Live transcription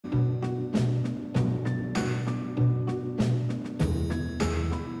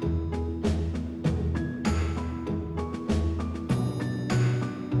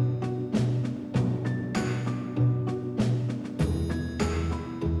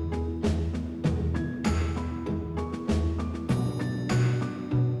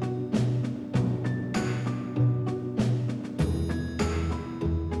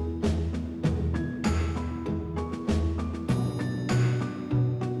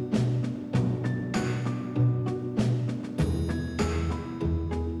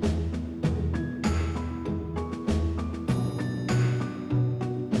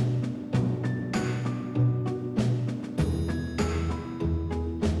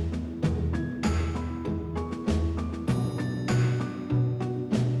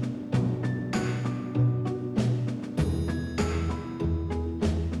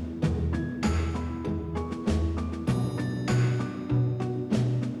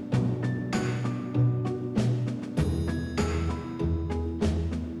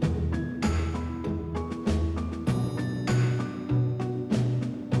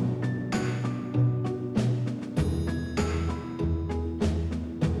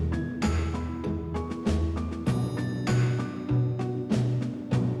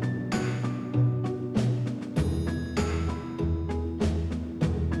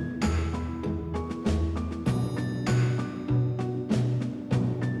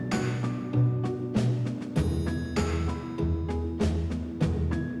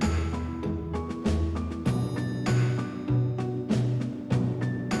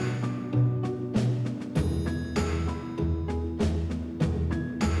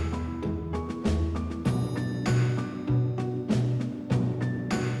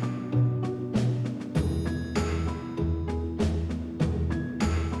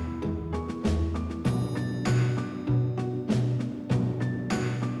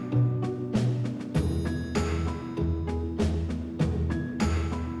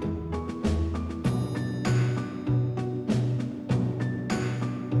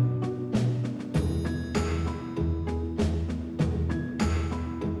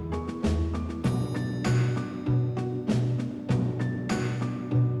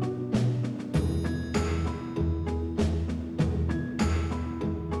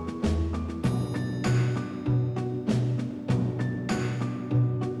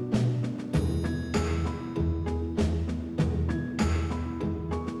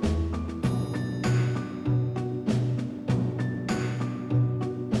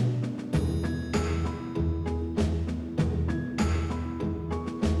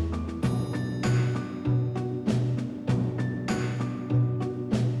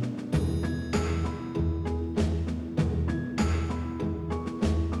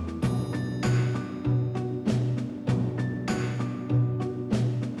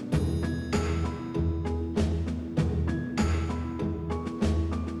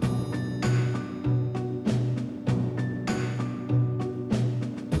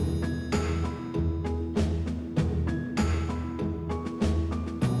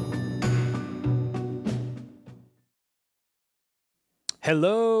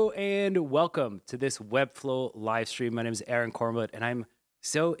Hello and welcome to this Webflow live stream. My name is Aaron Cornwood, and I'm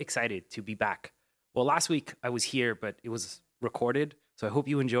so excited to be back. Well, last week I was here, but it was recorded, so I hope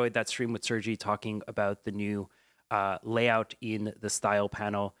you enjoyed that stream with Sergi talking about the new layout in the style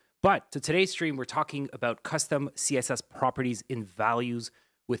panel. But to today's stream, we're talking about custom CSS properties in values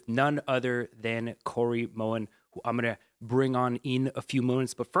with none other than Corey Moen, who I'm going to bring on in a few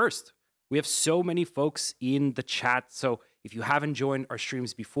moments. But first, we have so many folks in the chat, so if you haven't joined our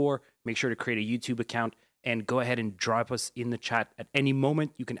streams before, make sure to create a YouTube account and go ahead and drop us in the chat at any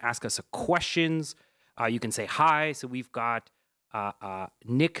moment. You can ask us questions. You can say hi. So we've got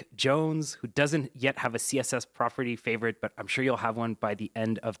Nick Jones, who doesn't yet have a CSS property favorite, but I'm sure you'll have one by the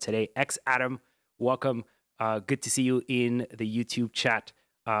end of today. X Adam, welcome. Good to see you in the YouTube chat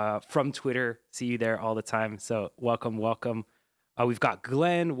from Twitter. See you there all the time. So welcome, welcome. We've got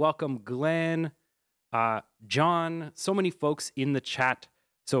Glenn. Welcome, Glenn. John, so many folks in the chat.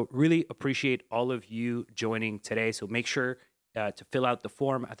 So really appreciate all of you joining today. So make sure to fill out the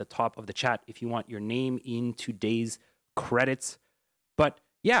form at the top of the chat if you want your name in today's credits. But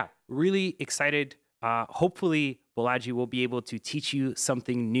yeah, really excited. Hopefully, Balaji will be able to teach you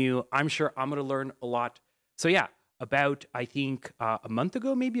something new. I'm sure I'm going to learn a lot. So yeah, about, I think, a month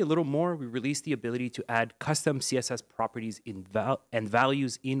ago, maybe a little more, we released the ability to add custom CSS properties and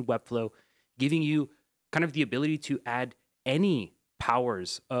values in Webflow, giving you kind of the ability to add any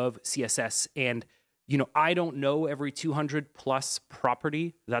powers of CSS. And, you know, I don't know every 200 plus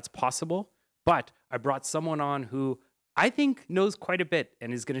property that's possible, but I brought someone on who I think knows quite a bit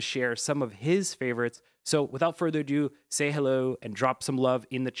and is going to share some of his favorites. So without further ado, say hello and drop some love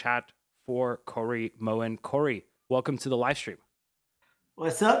in the chat for Corey Moen. Corey, welcome to the live stream.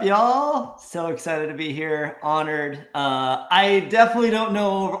 What's up, y'all? So excited to be here. Honored. I definitely don't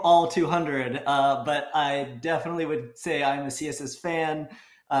know all 200, but I definitely would say I'm a CSS fan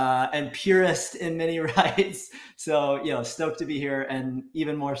and purist in many rights. So, you know, stoked to be here and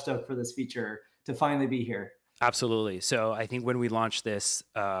even more stoked for this feature to finally be here. Absolutely. So I think when we launched this,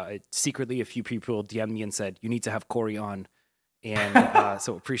 secretly a few people DM'd me and said, you need to have Corey on. And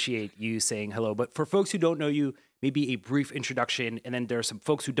so appreciate you saying hello. But for folks who don't know you, maybe a brief introduction. And then there are some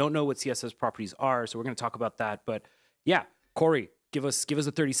folks who don't know what CSS properties are. So we're going to talk about that. But yeah, Corey, give us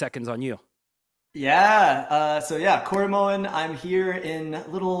a 30 seconds on you. Yeah. So yeah, Corey Moen. I'm here in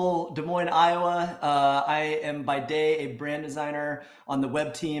little Des Moines, Iowa. I am by day a brand designer on the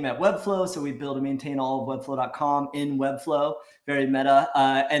web team at Webflow. So we build and maintain all of webflow.com in Webflow, very meta.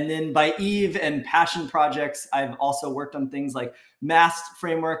 And then by eve and passion projects, I've also worked on things like Mast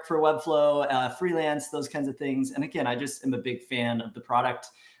framework for Webflow, freelance, those kinds of things. And again, I just am a big fan of the product.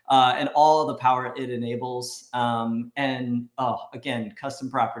 And all the power it enables. Again,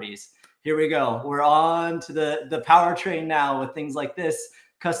 custom properties. Here we go. We're on to the powertrain now with things like this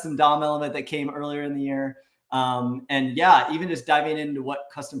custom DOM element that came earlier in the year. And yeah, even just diving into what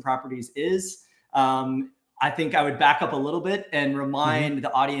custom properties is, I think I would back up a little bit and remind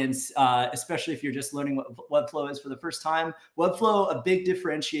the audience, especially if you're just learning what Webflow is for the first time. Webflow, a big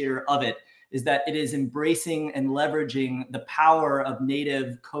differentiator of it is that it is embracing and leveraging the power of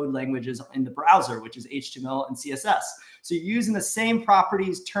native code languages in the browser, which is HTML and CSS. So you're using the same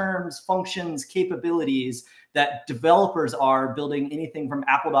properties, terms, functions, capabilities that developers are building anything from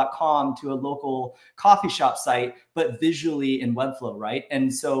apple.com to a local coffee shop site, but visually in Webflow, right?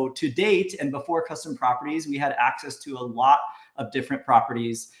 And so to date and before custom properties, we had access to a lot of different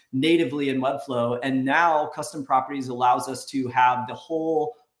properties natively in Webflow. And now custom properties allows us to have the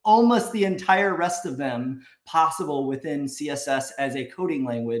whole, almost the entire rest of them possible within CSS as a coding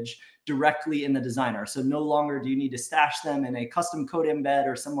language directly in the designer. So no longer do you need to stash them in a custom code embed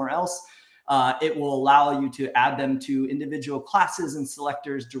or somewhere else. It will allow you to add them to individual classes and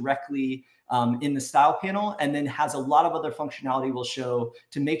selectors directly in the style panel, and then has a lot of other functionality we'll show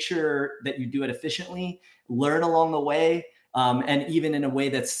to make sure that you do it efficiently, learn along the way, and even in a way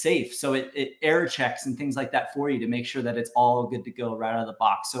that's safe. So it error checks and things like that for you to make sure that it's all good to go right out of the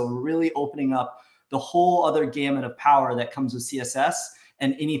box. So we're really opening up the whole other gamut of power that comes with CSS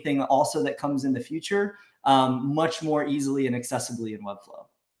and anything also that comes in the future much more easily and accessibly in Webflow.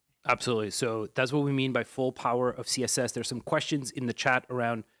 Absolutely. So that's what we mean by full power of CSS. There's some questions in the chat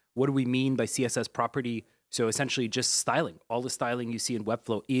around what do we mean by CSS property? So essentially just styling. All the styling you see in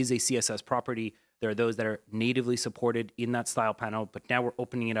Webflow is a CSS property. There are those that are natively supported in that style panel, but now we're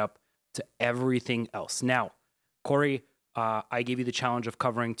opening it up to everything else. Now, Corey, I gave you the challenge of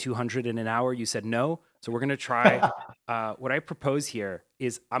covering 200 in an hour. You said no. So we're going to try. What I propose here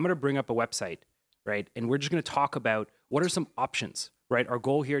is I'm going to bring up a website, right? And we're just going to talk about what are some options, right? Our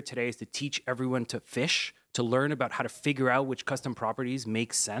goal here today is to teach everyone to fish, to learn about how to figure out which custom properties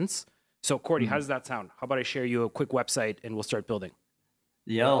make sense. So Corey, how does that sound? How about I share you a quick website and we'll start building?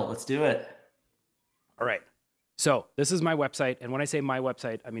 Yo, let's do it. All right. So this is my website. And when I say my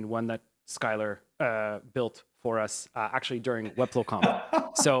website, I mean one that Skylar built for us actually during Webflow Conf.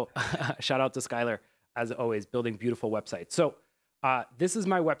 So shout out to Skylar, as always, building beautiful websites. So this is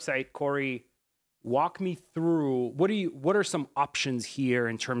my website. Corey, walk me through, what are some options here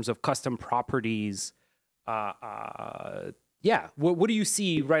in terms of custom properties? Yeah, what do you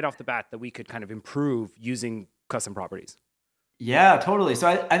see right off the bat that we could kind of improve using custom properties? Yeah, totally. So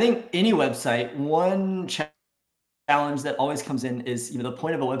I think any website, one challenge that always comes in is, the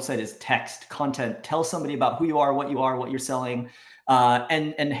point of a website is text, content. Tell somebody about who you are, what you're selling,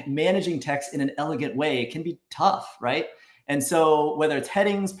 and managing text in an elegant way can be tough, right? And so whether it's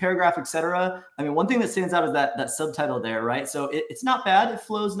headings, paragraph, etc. I mean, one thing that stands out is that subtitle there, right? So it's not bad. It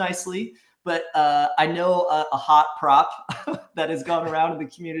flows nicely. But I know a hot prop that has gone around in the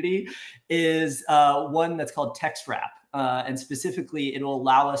community is one that's called text wrap. And specifically, it will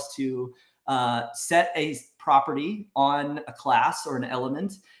allow us to set a property on a class or an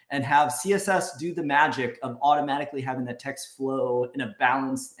element and have CSS do the magic of automatically having that text flow in a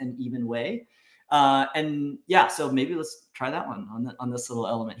balanced and even way. And yeah, so maybe let's try that one on this little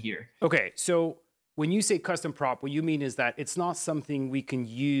element here. Okay, so when you say custom prop, what you mean is that it's not something we can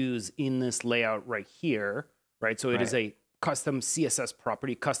use in this layout right here, right? So it is a custom CSS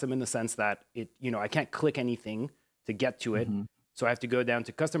property, custom in the sense that I can't click anything to get to it. So I have to go down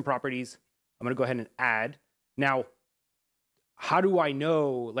to custom properties. I'm gonna go ahead and add. Now, how do I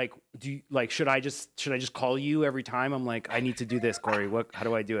know, should I just call you every time I'm like, I need to do this, Corey? How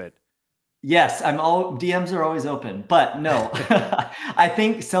do I do it? Yes, DMs are always open, but no, I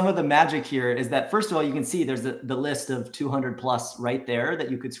think some of the magic here is that, first of all, you can see there's the list of 200 plus right there that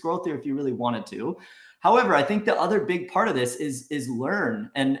you could scroll through if you really wanted to. However, I think the other big part of this is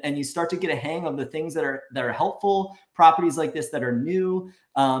learn, and you start to get a hang of the things that are helpful, properties like this that are new.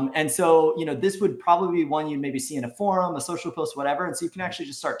 And so, this would probably be one you'd maybe see in a forum, a social post, whatever. And so you can actually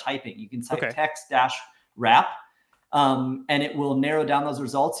just start typing. You can type text-wrap. And it will narrow down those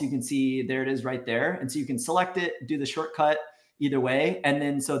results. You can see there it is right there. And so you can select it, do the shortcut either way. And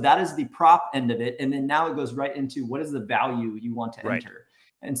then, so that is the prop end of it. And then now it goes right into what is the value you want to enter.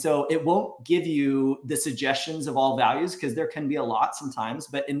 And so it won't give you the suggestions of all values because there can be a lot sometimes.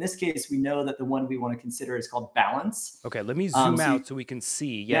 But in this case, we know that the one we want to consider is called balance. Okay, let me zoom out so we can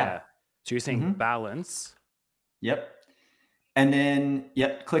see. Yeah. So you're saying balance. Yep. And then,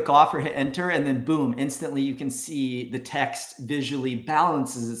 click off or hit enter, and then boom, instantly you can see the text visually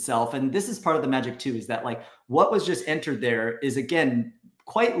balances itself. And this is part of the magic too, is that what was just entered there is, again,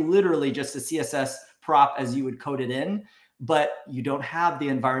 quite literally just a CSS prop as you would code it in, but you don't have the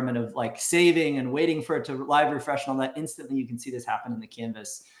environment of saving and waiting for it to live refresh and all that. Instantly, you can see this happen in the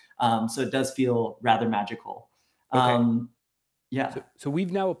canvas. So it does feel rather magical. Okay. Yeah. So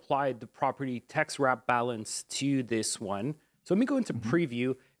we've now applied the property text wrap balance to this one. So let me go into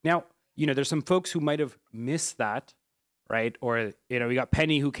preview. Now, there's some folks who might have missed that, right? Or, we got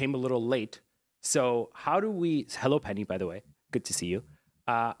Penny who came a little late. So hello, Penny, by the way. Good to see you.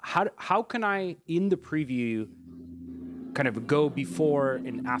 How can I, in the preview, kind of go before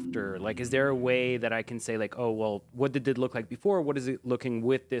and after? Is there a way that I can say oh, well, what did it look like before? What is it looking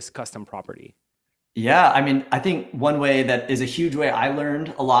with this custom property? Yeah, I mean, I think one way that is a huge way I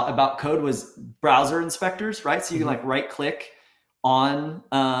learned a lot about code was browser inspectors, right? So you can right click on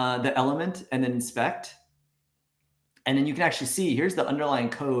the element and then inspect. And then you can actually see, here's the underlying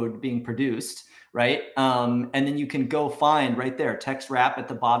code being produced, right? And then you can go find right there, text wrap at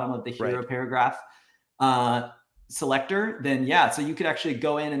the bottom of the hero paragraph selector. Then so you could actually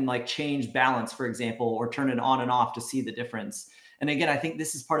go in and change balance, for example, or turn it on and off to see the difference. And again, I think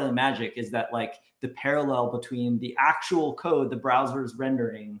this is part of the magic, is that the parallel between the actual code the browser is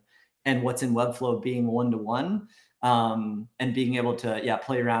rendering and what's in Webflow being one-to-one, and being able to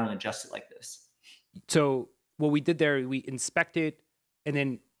play around and adjust it like this. So what we did there, we inspect it, and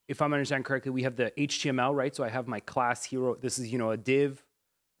then if I'm understanding correctly, we have the HTML, right? So I have my class hero. This is a div,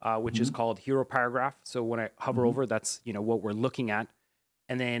 which is called hero paragraph. So when I hover over, that's what we're looking at.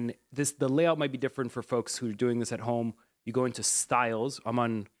 And then the layout might be different for folks who are doing this at home. You go into styles. I'm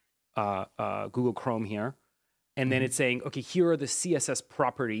on Google Chrome here. And then it's saying, okay, here are the CSS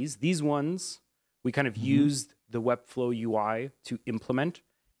properties. These ones, we kind of used the Webflow UI to implement.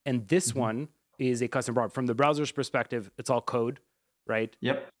 And this one is a custom prop. From the browser's perspective, it's all code, right?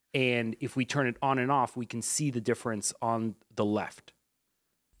 Yep. And if we turn it on and off, we can see the difference on the left.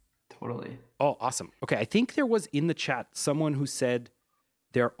 Totally. Oh, awesome. Okay, I think there was in the chat someone who said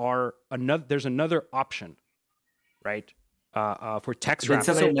there's another option, right? For text Did wrap.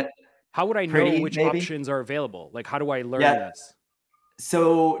 So somebody how would I know pretty which maybe? options are available? Like, how do I learn Yeah. this?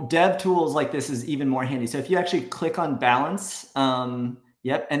 So dev tools like this is even more handy. So if you actually click on balance,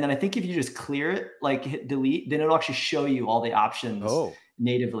 yep. And then I think if you just clear it, like hit delete, then it'll actually show you all the options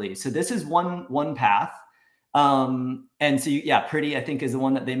natively. So this is one path. And so yeah, pretty, I think is the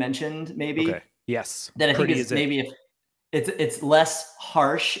one that they mentioned maybe. Okay. Yes. That I think Pretty is it. maybe if it's less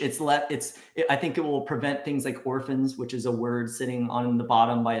harsh. I think it will prevent things like orphans, which is a word sitting on the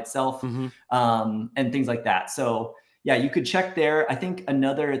bottom by itself, and things like that. So yeah, you could check there. I think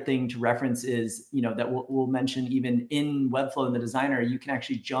another thing to reference is, that we'll mention even in Webflow in the designer, you can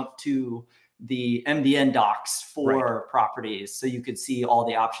actually jump to the MDN docs for properties. So you could see all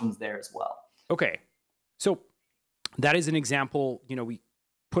the options there as well. Okay. So that is an example, we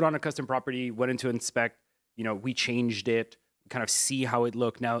put on a custom property, went into inspect, we changed it, kind of see how it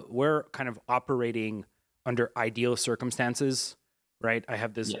looked. Now we're kind of operating under ideal circumstances, right? I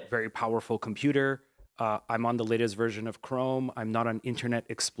have this very powerful computer. I'm on the latest version of Chrome. I'm not on Internet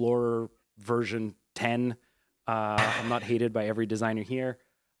Explorer version 10. I'm not hated by every designer here.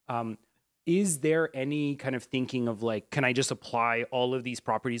 Is there any kind of thinking of like, can I just apply all of these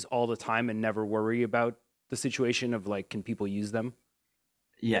properties all the time and never worry about the situation of like, can people use them?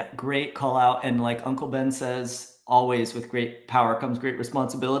 Yeah, great call out. And like Uncle Ben says, always with great power comes great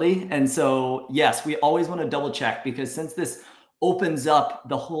responsibility. And so, yes, we always want to double check, because since this opens up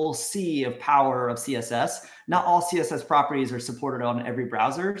the whole sea of power of CSS, not all CSS properties are supported on every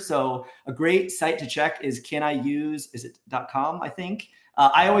browser. So a great site to check is, is it .com, I think?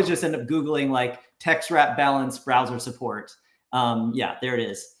 I always just end up Googling like text wrap balance browser support. Yeah, there it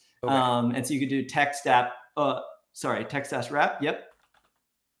is. Okay. And so you could do text wrap. Yep.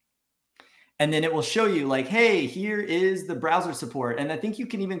 And then it will show you like, hey, here is the browser support. And I think you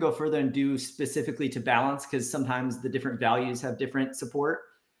can even go further and do specifically to balance, because sometimes the different values have different support.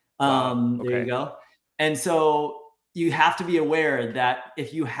 There you go. And so you have to be aware that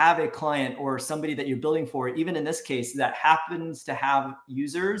if you have a client or somebody that you're building for, even in this case, that happens to have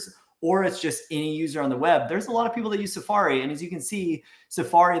users, or it's just any user on the web, there's a lot of people that use Safari. And as you can see,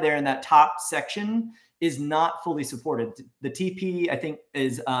 Safari there in that top section is not fully supported. The TP, I think,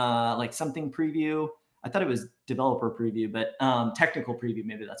 is like something preview. I thought it was developer preview, but technical preview,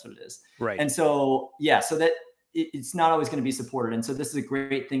 maybe that's what it is. Right. And so, yeah, so that it's not always going to be supported. And so this is a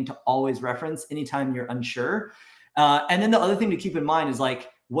great thing to always reference anytime you're unsure. And then the other thing to keep in mind is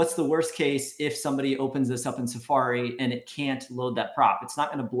like, what's the worst case if somebody opens this up in Safari and it can't load that prop? It's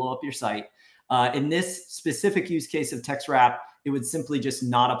not going to blow up your site. In this specific use case of text wrap, it would simply just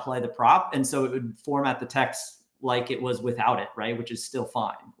not apply the prop. And so it would format the text like it was without it, right? Which is still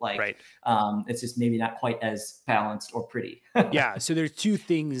fine. Like, it's just maybe not quite as balanced or pretty. Yeah. So there's two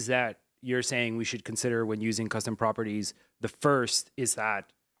things that you're saying we should consider when using custom properties. The first is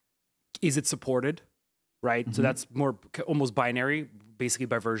that, is it supported, right? So that's more almost binary, basically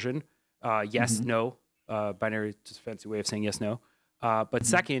by version. Yes, no. Binary, just a fancy way of saying yes, no. But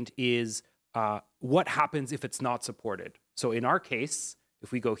second is, what happens if it's not supported? So in our case,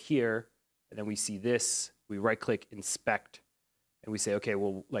 if we go here and then we see this, we right click inspect and we say, okay,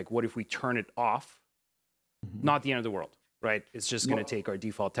 well, like what if we turn it off? Not the end of the world, right? It's just going to take our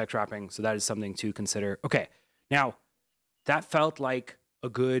default text wrapping. So that is something to consider. Okay. Now that felt like a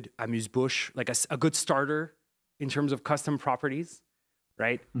good amuse-bouche, like a good starter in terms of custom properties,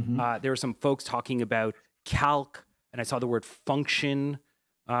 right? There were some folks talking about calc, and I saw the word function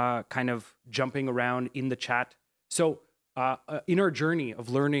kind of jumping around in the chat. So in our journey of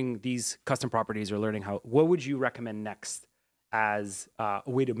learning these custom properties or learning what would you recommend next as a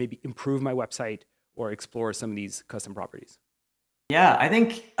way to maybe improve my website or explore some of these custom properties? Yeah, I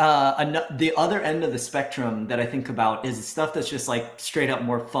think the other end of the spectrum that I think about is stuff that's just like straight up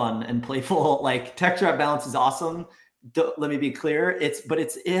more fun and playful. Like text wrap balance is awesome. Let me be clear. It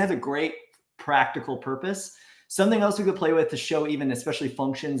has a great practical purpose. Something else we could play with to show even especially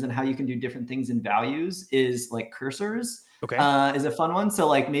functions and how you can do different things in values is like cursors. Okay. Is a fun one. So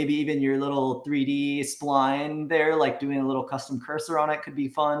like maybe even your little 3D spline there, like doing a little custom cursor on it could be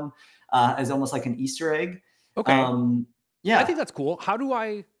fun as almost like an Easter egg. Okay. Yeah, I think that's cool. How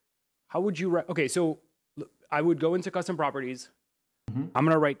would you, okay, so I would go into custom properties. I'm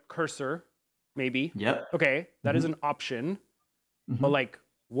going to write cursor, maybe. Yep. Okay, that is an option. But like,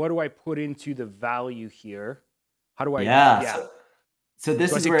 what do I put into the value here? How do I? Yeah. So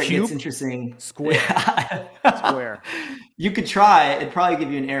this is where it gets interesting. Square. Square. You could try. It'd probably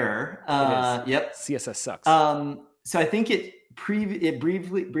give you an error. Yep. CSS sucks. So I think it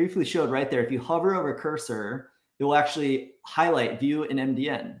briefly showed right there. If you hover over cursor, it will actually highlight view in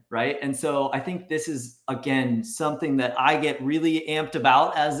MDN, right? And so I think this is, again, something that I get really amped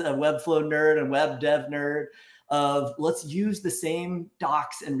about as a Webflow nerd and web dev nerd of let's use the same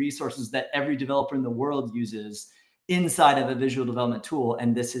docs and resources that every developer in the world uses inside of a visual development tool.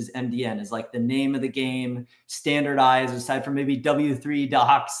 And this is MDN is like the name of the game, standardized aside from maybe W3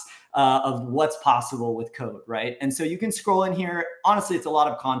 docs of what's possible with code, right? And so you can scroll in here. Honestly, it's a lot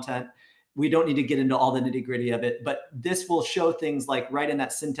of content. We don't need to get into all the nitty gritty of it, but this will show things like right in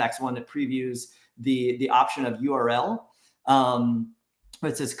that syntax one that previews the option of URL.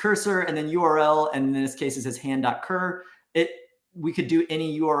 It says cursor and then URL, and in this case it says hand.cur. We could do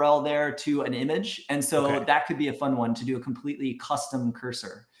any URL there to an image, and so that could be a fun one to do a completely custom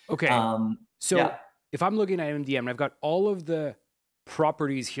cursor. Okay. So if I'm looking at MDM and I've got all of the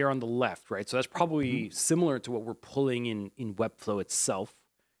properties here on the left, right? So that's probably similar to what we're pulling in Webflow itself.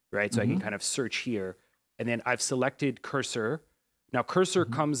 Right, so I can kind of search here, and then I've selected cursor. Now cursor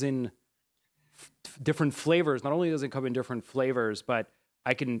comes in different flavors. Not only does it come in different flavors, but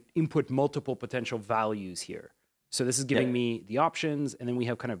I can input multiple potential values here. So this is giving me the options, and then we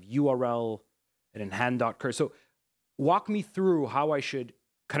have kind of URL and then hand.cursor. So walk me through how I should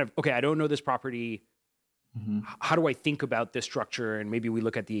kind of, okay, I don't know this property. How do I think about this structure? And maybe we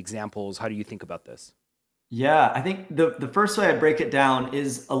look at the examples. How do you think about this? Yeah, I think the first way I break it down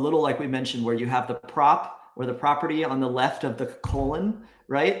is a little like we mentioned, where you have the prop or the property on the left of the colon,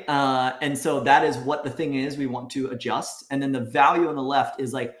 right? And so that is what the thing is we want to adjust. And then the value on the left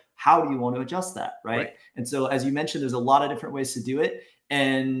is like, how do you want to adjust that, right? And so as you mentioned, there's a lot of different ways to do it.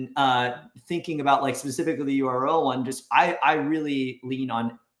 And thinking about like specifically the URL one, just I really lean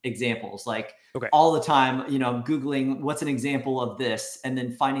on examples like all the time, you know, I'm Googling what's an example of this and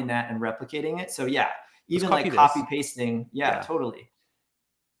then finding that and replicating it. So yeah. Even like copy pasting. Yeah, totally.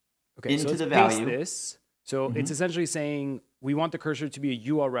 Okay, into so the value. This. So it's essentially saying we want the cursor to be a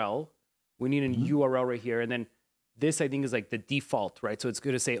URL. We need a URL right here. And then this, I think, is like the default, right? So it's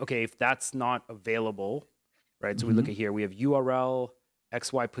going to say, okay, if that's not available, right? So we look at here, we have URL,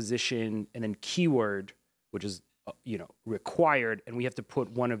 XY position, and then keyword, which is, you know, required. And we have to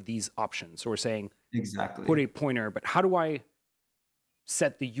put one of these options. So we're saying put a pointer. But how do I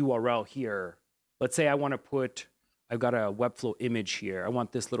set the URL here? Let's say I want to put, I've got a Webflow image here. I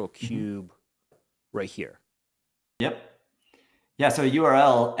want this little cube right here. Yep. Yeah, so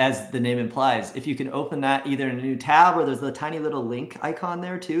URL, as the name implies, if you can open that either in a new tab or there's a tiny little link icon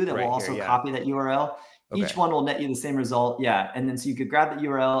there too that will also copy that URL. Each one will net you the same result. Yeah, and then so you could grab the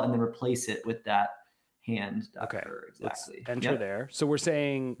URL and then replace it with that hand. Let's enter there. So we're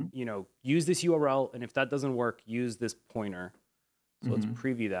saying, you know, use this URL, and if that doesn't work, use this pointer. So let's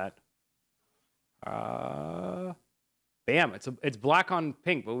preview that. Bam, it's black on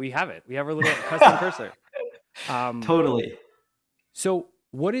pink, but we have it. We have our little custom cursor. Totally. So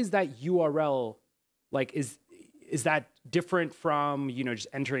what is that URL like? Is that different from, you know, just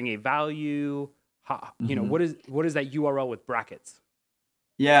entering a value? You know, what is that URL with brackets?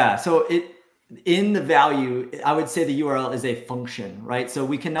 Yeah, so in the value, I would say the URL is a function, right? So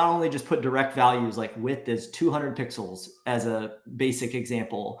we can not only just put direct values like width is 200 pixels as a basic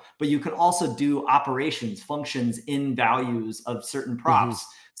example, but you can also do operations, functions in values of certain props.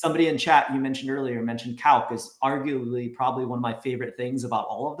 Somebody in chat you mentioned earlier mentioned calc is arguably probably one of my favorite things about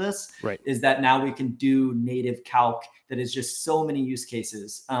all of this, is that now we can do native calc that is just so many use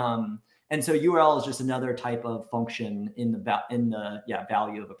cases. And so URL is just another type of function in the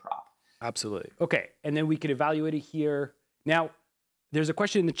value of a prop. Absolutely. Okay. And then we can evaluate it here. Now, there's a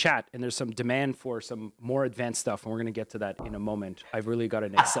question in the chat, and there's some demand for some more advanced stuff, and we're going to get to that in a moment. I've really got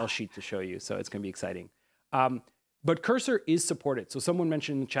an Excel sheet to show you, so it's going to be exciting. But cursor is supported. So someone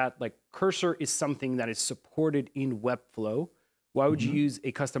mentioned in the chat, like cursor is something that is supported in Webflow. Why would you use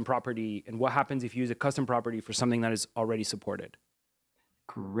a custom property, and what happens if you use a custom property for something that is already supported?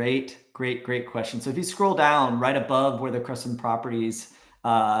 Great question. So if you scroll down right above where the custom properties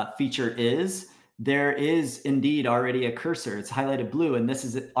feature is, there is indeed already a cursor. It's highlighted blue, and this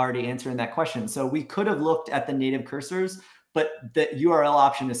is already answering that question. So we could have looked at the native cursors, but the URL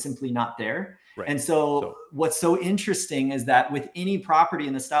option is simply not there. And so what's so interesting is that with any property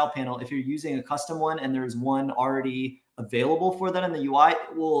in the style panel, if you're using a custom one and there's one already available for that in the UI,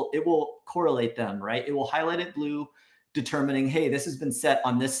 it will correlate them, right? It will highlight it blue, determining, hey, this has been set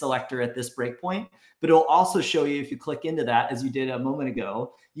on this selector at this breakpoint. But it'll also show you, if you click into that, as you did a moment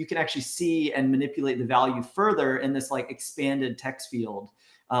ago, you can actually see and manipulate the value further in this like expanded text field.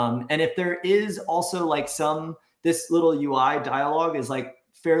 And if there is also like this little UI dialog is like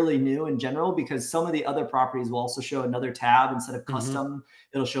fairly new in general, because some of the other properties will also show another tab instead of custom.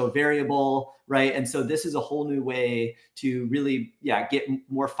 It'll show variable, right? And so this is a whole new way to really, get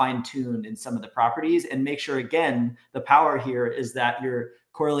more fine-tuned in some of the properties and make sure, again, the power here is that you're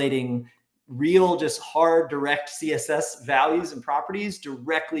correlating real, just hard, direct CSS values and properties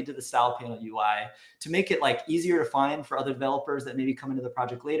directly to the style panel UI to make it like easier to find for other developers that maybe come into the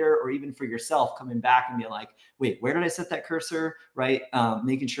project later, or even for yourself coming back and be like, wait, where did I set that cursor? Right.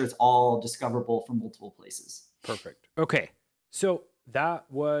 Making sure it's all discoverable from multiple places. Perfect. Okay. So that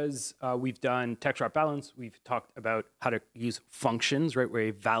was, we've done text wrap balance. We've talked about how to use functions, right? We're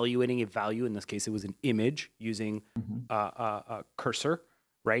evaluating a value. In this case, it was an image using a cursor,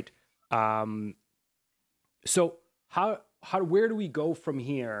 right? So where do we go from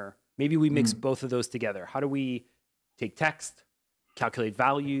here? Maybe we mix both of those together. How do we take text, calculate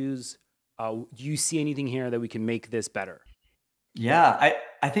values? Do you see anything here that we can make this better? Yeah,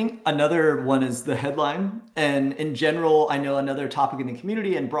 I think another one is the headline. And in general, I know another topic in the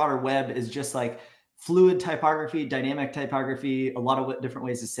community and broader web is just like fluid typography, dynamic typography, a lot of different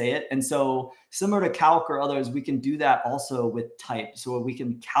ways to say it. And so similar to Calc or others, we can do that also with type. So we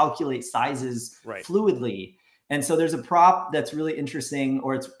can calculate sizes fluidly. And so there's a prop that's really interesting,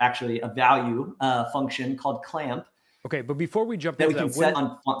 or it's actually a value function called clamp. Okay, but before we jump that into we can set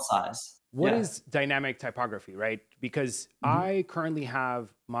on font size. What is dynamic typography, right? Because I currently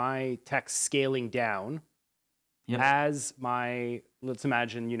have my text scaling down as my, let's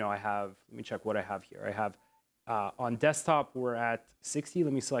imagine, I have, let me check what I have here. I have on desktop, we're at 60.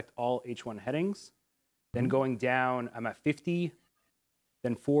 Let me select all H1 headings. Then going down, I'm at 50,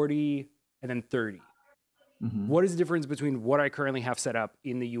 then 40, and then 30. What is the difference between what I currently have set up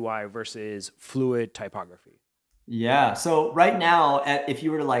in the UI versus fluid typography? Yeah, so right now, if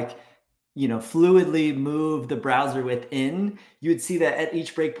you were to like, fluidly move the browser within, you would see that at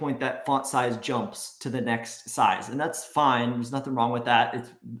each breakpoint, that font size jumps to the next size. And that's fine. There's nothing wrong with that. It's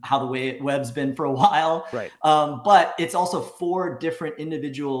how the way web's been for a while. Right. But it's also 4 different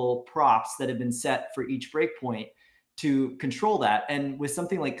individual props that have been set for each breakpoint to control that. And with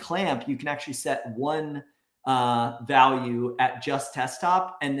something like clamp, you can actually set one value at just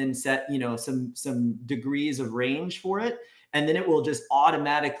desktop and then set, some degrees of range for it. And then it will just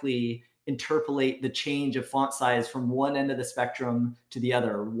automatically interpolate the change of font size from one end of the spectrum to the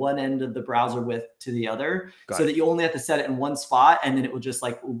other, one end of the browser width to the other, so that you only have to set it in one spot, and then it will just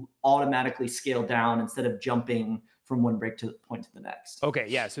like automatically scale down instead of jumping from one point to the next. Okay,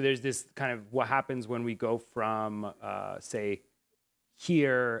 yeah. So there's this kind of what happens when we go from say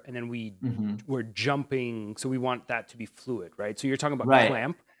here, and then we're jumping. So we want that to be fluid, right? So you're talking about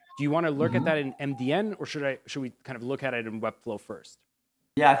clamp. Do you want to look at that in MDN, or should we kind of look at it in Webflow first?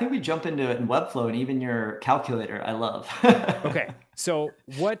 Yeah, I think we jump into it in Webflow, and even your calculator, I love. Okay, so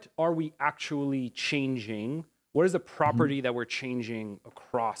what are we actually changing? What is the property that we're changing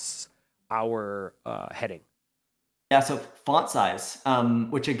across our heading? Yeah, so font size,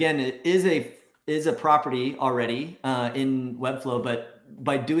 which again is a property already in Webflow, but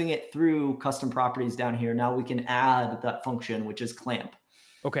by doing it through custom properties down here, now we can add that function, which is clamp.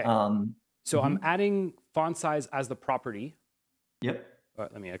 Okay, so I'm adding font size as the property. Yep.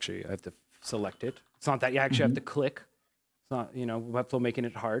 Let me actually, I have to select it. It's not that you actually have to click. It's not, Webflow making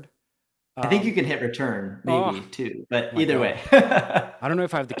it hard. I think you can hit return maybe too, but either way. I don't know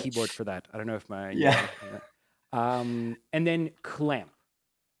if I have the keyboard for that. I don't know if my... and then clamp.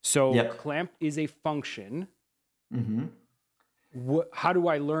 So clamp is a function. How do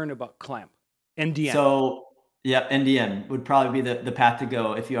I learn about clamp? MDN. So NDN would probably be the path to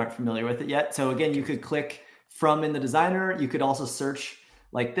go if you aren't familiar with it yet. So again, you could click from in the designer. You could also search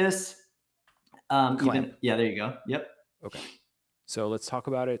like this. There you go. Yep. Okay. So let's talk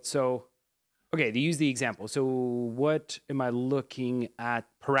about it. So, okay, they use the example. So what am I looking at?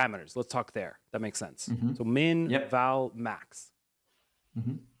 Parameters. Let's talk there. That makes sense. So min, val, max.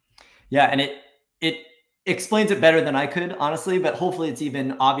 Yeah, and it explains it better than I could, honestly, but hopefully it's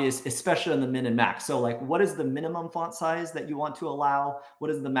even obvious, especially on the min and max. So like, what is the minimum font size that you want to allow? What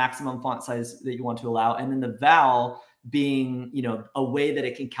is the maximum font size that you want to allow? And then the val being, a way that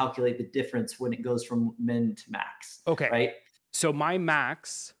it can calculate the difference when it goes from min to max. Okay. Right. So my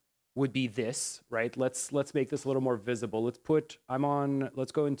max would be this, right? Let's make this a little more visible.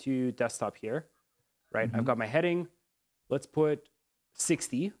 Let's go into desktop here, right? I've got my heading. Let's put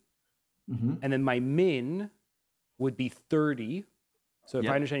 60. And then my min would be 30. So if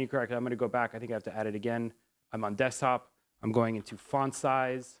I understand you correctly, I'm going to go back. I think I have to add it again. I'm on desktop. I'm going into font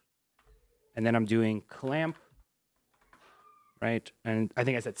size. And then I'm doing clamp. Right? And I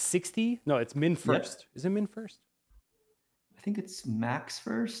think I said 60. No, it's min first. Is it min first? I think it's max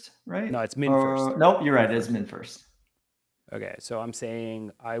first, right? No, it's min first. Nope, you're right. It is min first. Okay, so I'm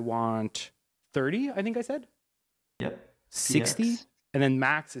saying I want 30, I think I said. Yep. 60, PX. and then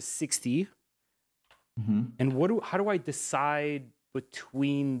max is 60. Mm-hmm. And how do I decide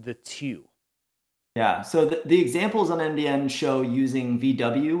between the two? Yeah, so the examples on MDN show using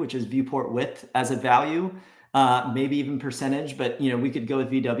VW, which is viewport width, as a value, maybe even percentage, but we could go with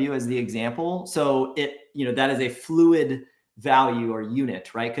VW as the example. So that is a fluid value or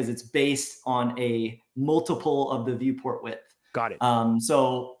unit, right? Because it's based on a multiple of the viewport width. Got it.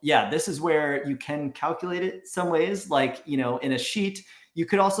 So yeah, this is where you can calculate it some ways, like, in a sheet. You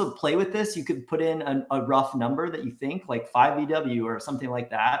could also play with this. You could put in a rough number that you think, like 5 VW or something like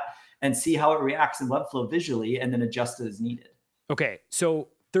that, and see how it reacts in Webflow visually, and then adjust it as needed. Okay, so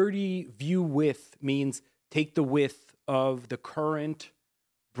 30 view width means take the width of the current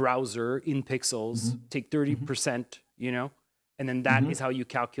browser in pixels, take 30%, and then that is how you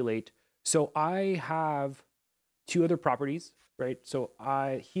calculate. So I have two other properties, right? So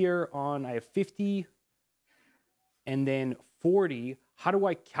I have 50 and then 40. How do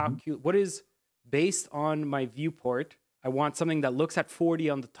I calculate? What is based on my viewport? I want something that looks at 40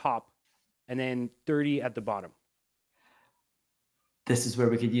 on the top and then 30 at the bottom. This is where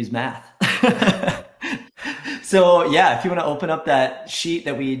we could use math. So yeah, if you want to open up that sheet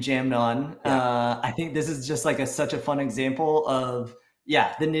that we jammed on, I think this is just like such a fun example of,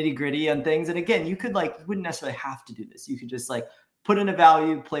 the nitty gritty on things. And again, you wouldn't necessarily have to do this. You could just put in a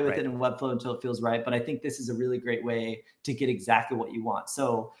value, play with it in Webflow until it feels right. But I think this is a really great way to get exactly what you want.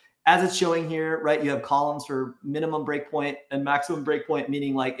 So as it's showing here, right, you have columns for minimum breakpoint and maximum breakpoint,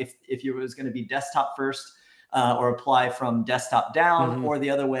 meaning if you was going to be desktop first, or apply from desktop down, or the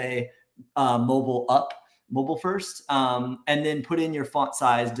other way, mobile first, and then put in your font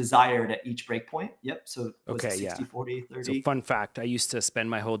size desired at each breakpoint. Yep. So okay, 60, 40, 30. So fun fact, I used to spend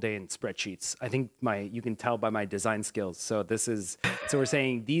my whole day in spreadsheets. I think you can tell by my design skills. So we're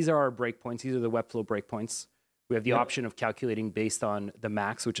saying these are our breakpoints. These are the Webflow breakpoints. We have the option of calculating based on the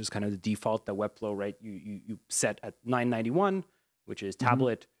max, which is kind of the default that Webflow, right? You set at 991, which is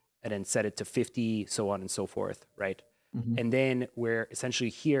tablet, and then set it to 50, so on and so forth, right? And then we're essentially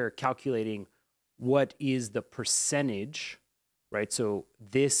here calculating what is the percentage, right? So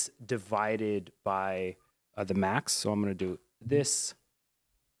this divided by the max. So I'm going to do this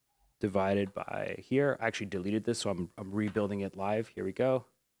divided by here. I actually deleted this, so I'm rebuilding it live. Here we go.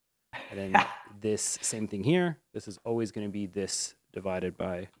 And then this same thing here. This is always going to be this divided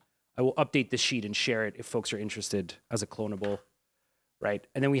by. I will update this sheet and share it if folks are interested as a clonable, right?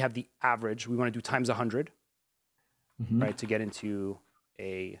 And then we have the average. We want to do times 100, right? To get into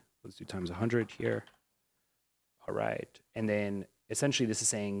let's do times 100 here. All right. And then essentially this is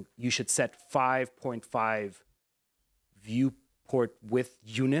saying you should set 5.5 viewport width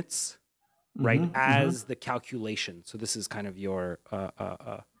units, right? As the calculation. So this is kind of your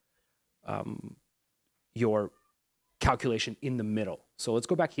calculation in the middle. So let's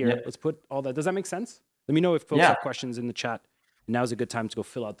go back here. Let's put all that. Does that make sense? Let me know if folks have questions in the chat. Now's a good time to go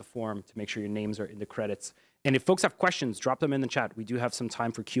fill out the form to make sure your names are in the credits. And if folks have questions, drop them in the chat. We do have some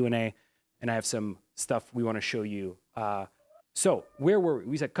time for Q&A, and I have some stuff we want to show you. So where were we?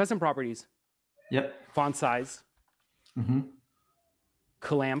 We said custom properties. Yep. Font size.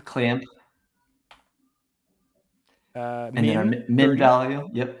 Clamp. And then our min value.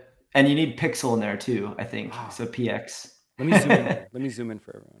 Yep. And you need pixel in there too, I think. So PX. Let me zoom in. Let me zoom in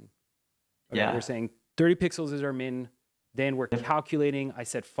for everyone. Okay, we're saying 30 pixels is our min. Then we're calculating. I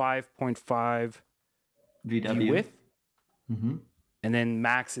said 5.5 VW width. And then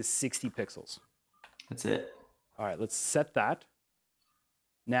max is 60 pixels. That's it. All right, let's set that.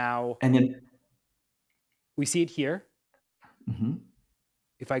 Now, and then we see it here.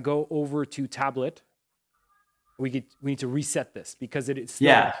 If I go over to tablet, we need to reset this because it's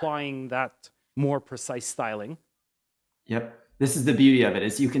still applying that more precise styling. Yep. This is the beauty of it,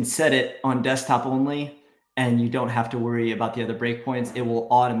 is you can set it on desktop only and you don't have to worry about the other breakpoints. It will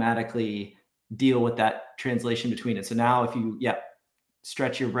automatically deal with that translation between it. So now if you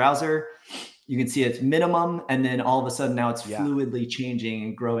stretch your browser, you can see it's minimum, and then all of a sudden now it's fluidly changing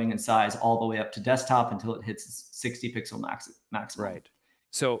and growing in size all the way up to desktop until it hits 60 pixel maximum. Right.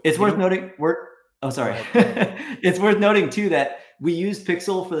 So it's worth noting it's worth noting too that we use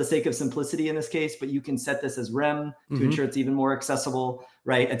pixel for the sake of simplicity in this case, but you can set this as rem to ensure it's even more accessible,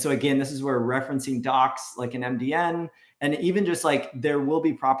 right? And so again, this is where referencing docs like an MDN, and even just there will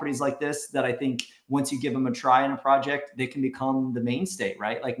be properties like this that I think once you give them a try in a project, they can become the mainstay,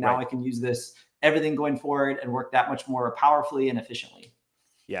 right? Now I can use this everything going forward and work that much more powerfully and efficiently.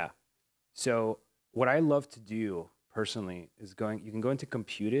 Yeah. So what I love to do personally is you can go into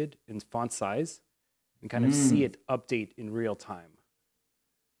computed in font size and kind of see it update in real time.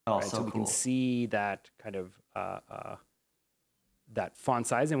 Oh, right? So we cool. can see that kind of that font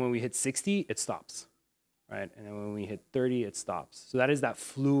size, and when we hit 60, it stops, right? And then when we hit 30, it stops. So that is that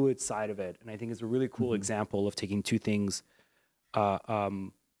fluid side of it, and I think it's a really cool example of taking two things: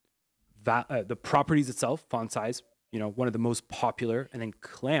 the properties itself, font size, one of the most popular, and then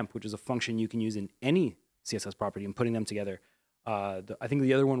clamp, which is a function you can use in any CSS property, and putting them together. I think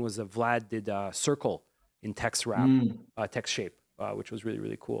the other one was Vlad did circle in text wrap, text shape, which was really,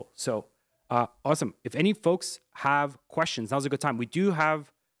 really cool. So awesome. If any folks have questions, now's a good time. We do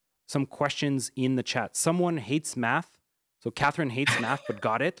have some questions in the chat. Someone hates math. So Catherine hates math, but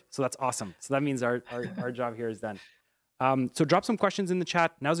got it. So that's awesome. So that means our job here is done. So drop some questions in the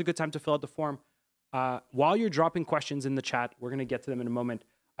chat. Now's a good time to fill out the form. While you're dropping questions in the chat, we're going to get to them in a moment.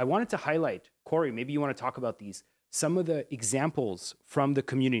 I wanted to highlight, Corey, maybe you want to talk about these, some of the examples from the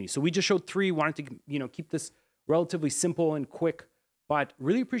community. So we just showed 3, wanted to keep this relatively simple and quick, but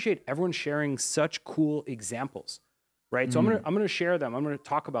really appreciate everyone sharing such cool examples, right? So I'm gonna share them. I'm gonna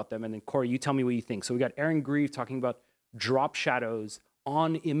talk about them, and then Corey, you tell me what you think. So we got Aaron Grieve talking about drop shadows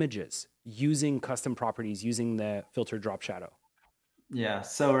on images using custom properties, using the filter drop shadow. Yeah,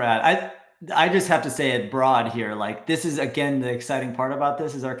 so rad. I just have to say it broad here. Like, this is, again, the exciting part about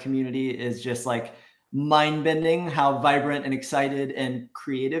this is our community is just like mind-bending how vibrant and excited and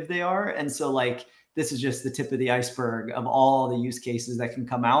creative they are. And so like, this is just the tip of the iceberg of all the use cases that can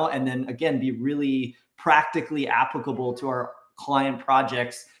come out. And then again, be really practically applicable to our client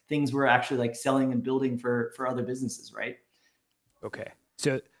projects, things we're actually like selling and building for other businesses, right? Okay.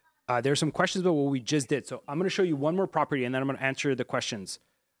 So there's some questions about what we just did. So I'm going to show you one more property, and then I'm going to answer the questions.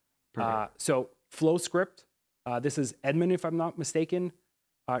 So flowscriipt, this is Edmund, if I'm not mistaken,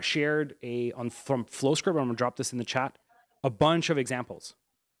 shared from flowscriipt. I'm going to drop this in the chat, a bunch of examples,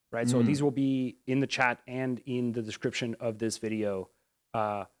 right? So these will be in the chat and in the description of this video.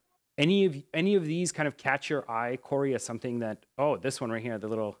 Any of these kind of catch your eye, Corey, as something that, this one right here, that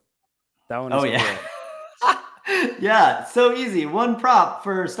one is yeah. cool. Yeah, so easy. One prop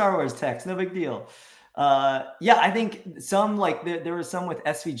for Star Wars text, no big deal. Yeah, I think some like there was some with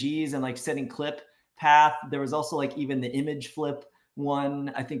SVGs and like setting clip path. There was also like even the image flip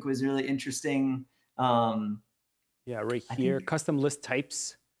one I think was really interesting. Yeah, right here, custom list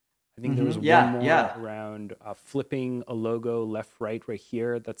types. I think there was one more around flipping a logo left, right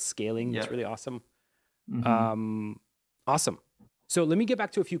here. That's scaling. That's really awesome. Awesome. So let me get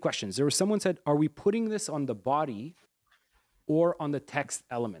back to a few questions. There was someone said, are we putting this on the body or on the text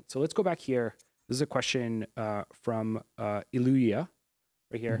element? So let's go back here. This is a question from Iluya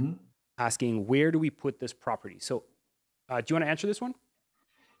right here, asking, where do we put this property? So do you want to answer this one?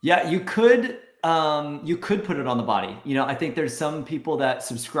 Yeah, you could put it on the body. I think there's some people that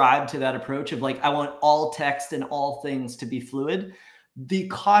subscribe to that approach of like, I want all text and all things to be fluid. The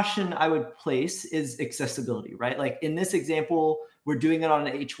caution I would place is accessibility, right? Like in this example, we're doing it on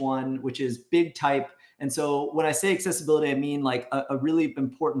an H1, which is big type. And so when I say accessibility, I mean like a really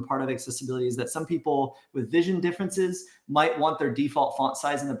important part of accessibility is that some people with vision differences might want their default font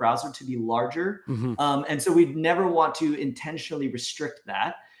size in the browser to be larger. And so we'd never want to intentionally restrict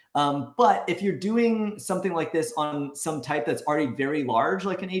that. But if you're doing something like this on some type that's already very large,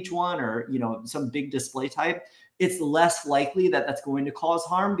 like an H1 or some big display type, it's less likely that that's going to cause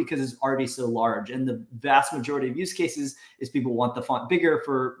harm because it's already so large. And the vast majority of use cases is people want the font bigger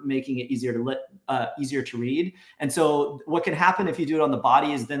for making it easier to read. And so what can happen if you do it on the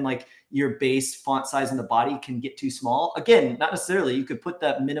body is then like your base font size in the body can get too small. Again, not necessarily. You could put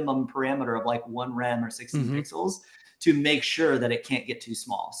that minimum parameter of like 1 rem or 16 pixels to make sure that it can't get too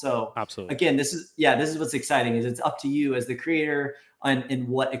small. So absolutely, again, this is what's exciting is it's up to you as the creator on in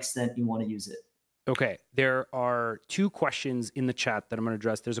what extent you want to use it. Okay, there are 2 questions in the chat that I'm going to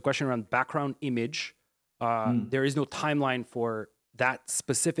address. There's a question around background image. There is no timeline for that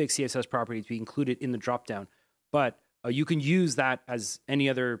specific CSS property to be included in the dropdown, but you can use that as any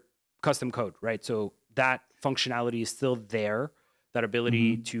other custom code, right? So that functionality is still there, that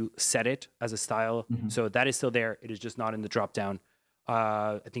ability to set it as a style. So that is still there. It is just not in the dropdown,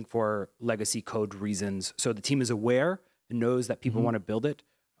 I think for legacy code reasons. So the team is aware and knows that people want to build it.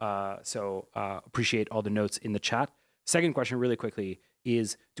 So appreciate all the notes in the chat. Second question really quickly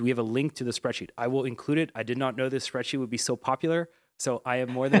is, do we have a link to the spreadsheet? I will include it. I did not know this spreadsheet would be so popular. So I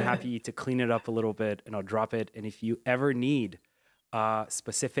am more than happy to clean it up a little bit and I'll drop it. And if you ever need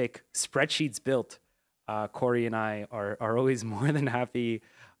specific spreadsheets built, Corey and I are always more than happy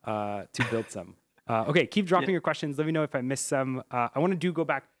to build some. Okay, keep dropping your questions. Let me know if I missed some. I want to go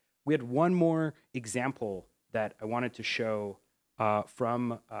back. We had one more example that I wanted to show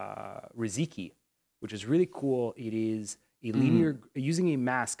from Riziki, which is really cool. It is a linear, using a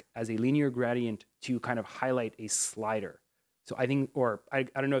mask as a linear gradient to kind of highlight a slider. So I think, or I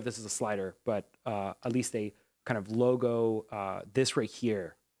don't know if this is a slider, but at least a kind of logo, this right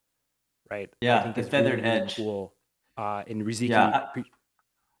here, right? Yeah, I think the is feathered really, really edge. cool. In Riziki, Yeah,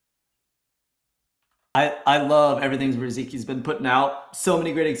 I love everything Riziki's been putting out. So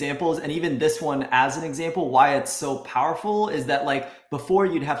many great examples. And even this one as an example, why it's so powerful is that like before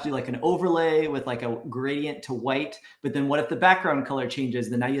you'd have to do like an overlay with like a gradient to white, but then what if the background color changes?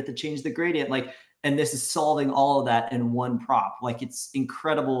 Then now you have to change the gradient. Like, and this is solving all of that in one prop. Like it's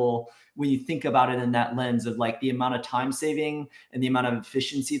incredible when you think about it in that lens of like the amount of time saving and the amount of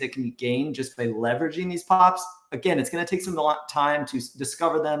efficiency that can be gained just by leveraging these props. Again, it's going to take some time to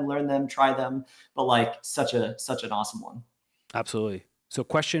discover them, learn them, try them, but like such an awesome one. Absolutely. So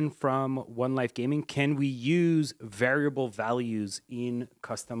question from One Life Gaming, can we use variable values in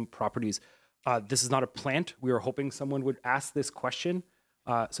custom properties? This is not a plant. We were hoping someone would ask this question.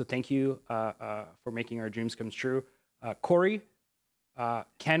 So thank you for making our dreams come true. Corey,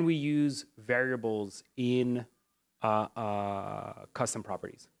 can we use variables in custom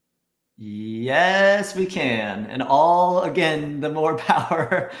properties? Yes, we can. And all, again, the more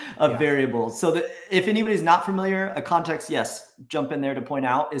power of variables. So if anybody's not familiar, a context, yes, jump in there to point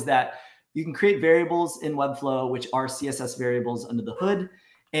out is that you can create variables in Webflow, which are CSS variables under the hood.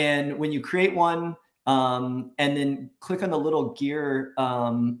 And when you create one and then click on the little gear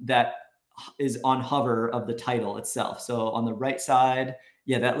that is on hover of the title itself. So on the right side,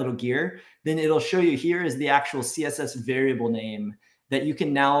 yeah, that little gear, then it'll show you here is the actual CSS variable name that you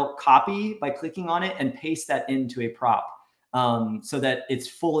can now copy by clicking on it and paste that into a prop so that it's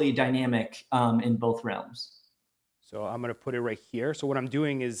fully dynamic in both realms. So I'm going to put it right here. So what I'm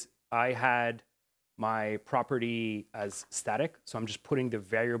doing is I had my property as static. So I'm just putting the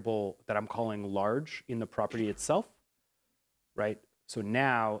variable that I'm calling large in the property itself, right? So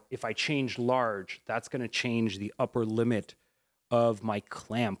now if I change large, that's going to change the upper limit of my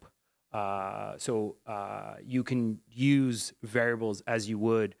clamp. So you can use variables as you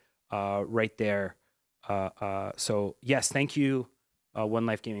would right there. So yes, thank you, One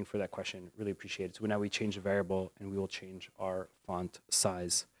Life Gaming, for that question. Really appreciate it. So now we change the variable and we will change our font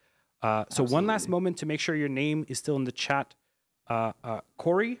size. So one last moment to make sure your name is still in the chat.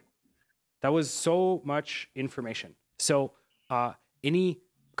 Corey, that was so much information. So any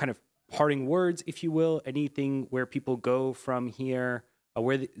kind of parting words, if you will, anything where people go from here?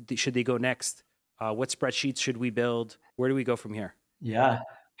 Where should they go next? What spreadsheets should we build? Where do we go from here? Yeah.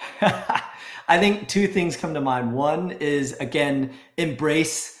 I think two things come to mind. One is, again,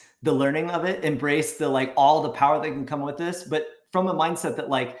 embrace the learning of it, embrace the like all the power that can come with this, but from a mindset that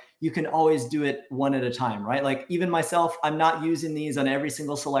like you can always do it one at a time, right? Like even myself, I'm not using these on every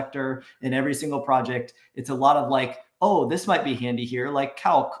single selector in every single project. It's a lot of like, oh, this might be handy here, like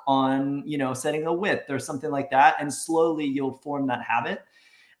calc on, you know, setting a width or something like that. And slowly you'll form that habit.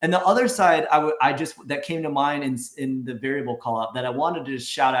 And the other side, that came to mind in the variable call out that I wanted to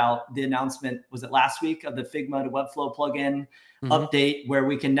just shout out the announcement, was it last week, of the Figma to Webflow plugin update, where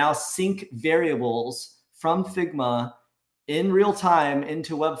we can now sync variables from Figma in real time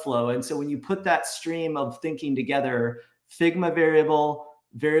into Webflow. And so when you put that stream of thinking together, Figma variable,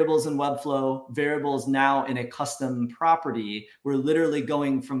 variables in Webflow, variables now in a custom property, we're literally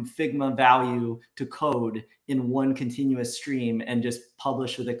going from Figma value to code in one continuous stream and just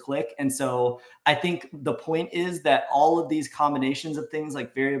publish with a click. And so I think the point is that all of these combinations of things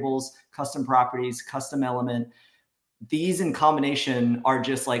like variables, custom properties, custom element, these in combination are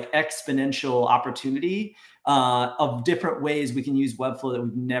just like exponential opportunity of different ways we can use Webflow that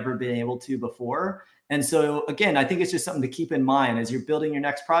we've never been able to before. And so again, I think it's just something to keep in mind as you're building your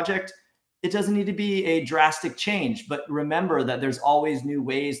next project. It doesn't need to be a drastic change, but remember that there's always new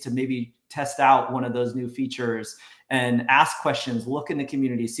ways to maybe test out one of those new features and ask questions, look in the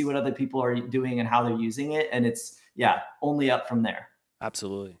community, see what other people are doing and how they're using it. And it's, yeah, only up from there.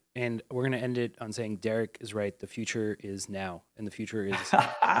 Absolutely. And we're going to end it on saying Derek is right. The future is now. And the future is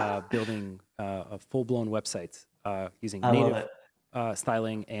building a full-blown websites using native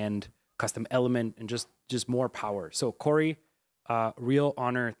styling and custom element and just more power. So Corey, real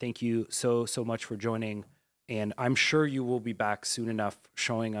honor. Thank you so much for joining. And I'm sure you will be back soon enough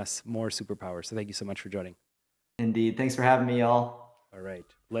showing us more superpowers. So thank you so much for joining. Indeed. Thanks for having me, y'all. All right.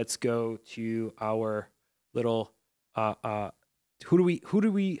 Let's go to our little who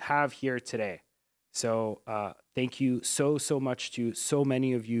do we have here today? So thank you so much to so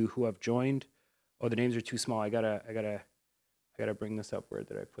many of you who have joined. Oh, the names are too small. I gotta bring this up. Where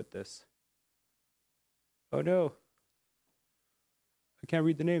did I put this? Oh no. I can't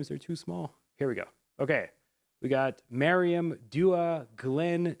read the names. They're too small. Here we go. Okay. We got Mariam, Dua,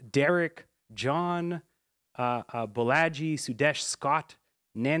 Glenn, Derek, John, Balaji, Sudesh, Scott,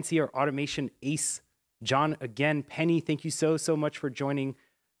 Nancy, our automation ace, John again, Penny. Thank you so much for joining.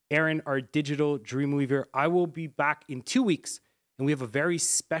 Aaron, our digital dreamweaver. I will be back in 2 weeks, and we have a very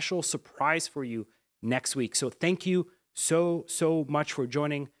special surprise for you next week. So thank you so much for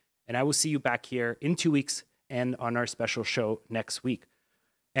joining, and I will see you back here in 2 weeks and on our special show next week.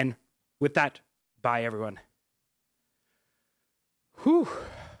 And with that, bye everyone. Whew.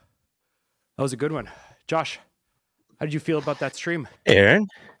 That was a good one. Josh, how did you feel about that stream? Aaron,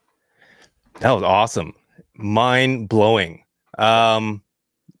 that was awesome. Mind blowing.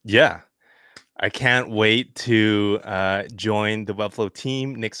 Yeah, I can't wait to join the Webflow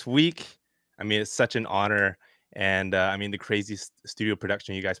team next week. I mean, it's such an honor. And I mean, the crazy studio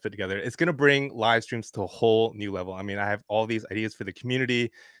production you guys put together, it's going to bring live streams to a whole new level. I mean, I have all these ideas for the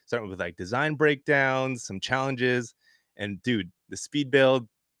community, starting with like design breakdowns, some challenges. And dude, the speed build,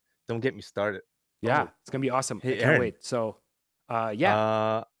 don't get me started. Yeah, it's going to be awesome. Hey, I can't Aaron. wait. So,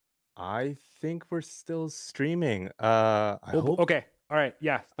 yeah. I think we're still streaming. I hope. Okay. All right.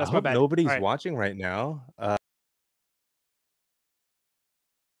 Yeah, that's my bad. Nobody's watching right now.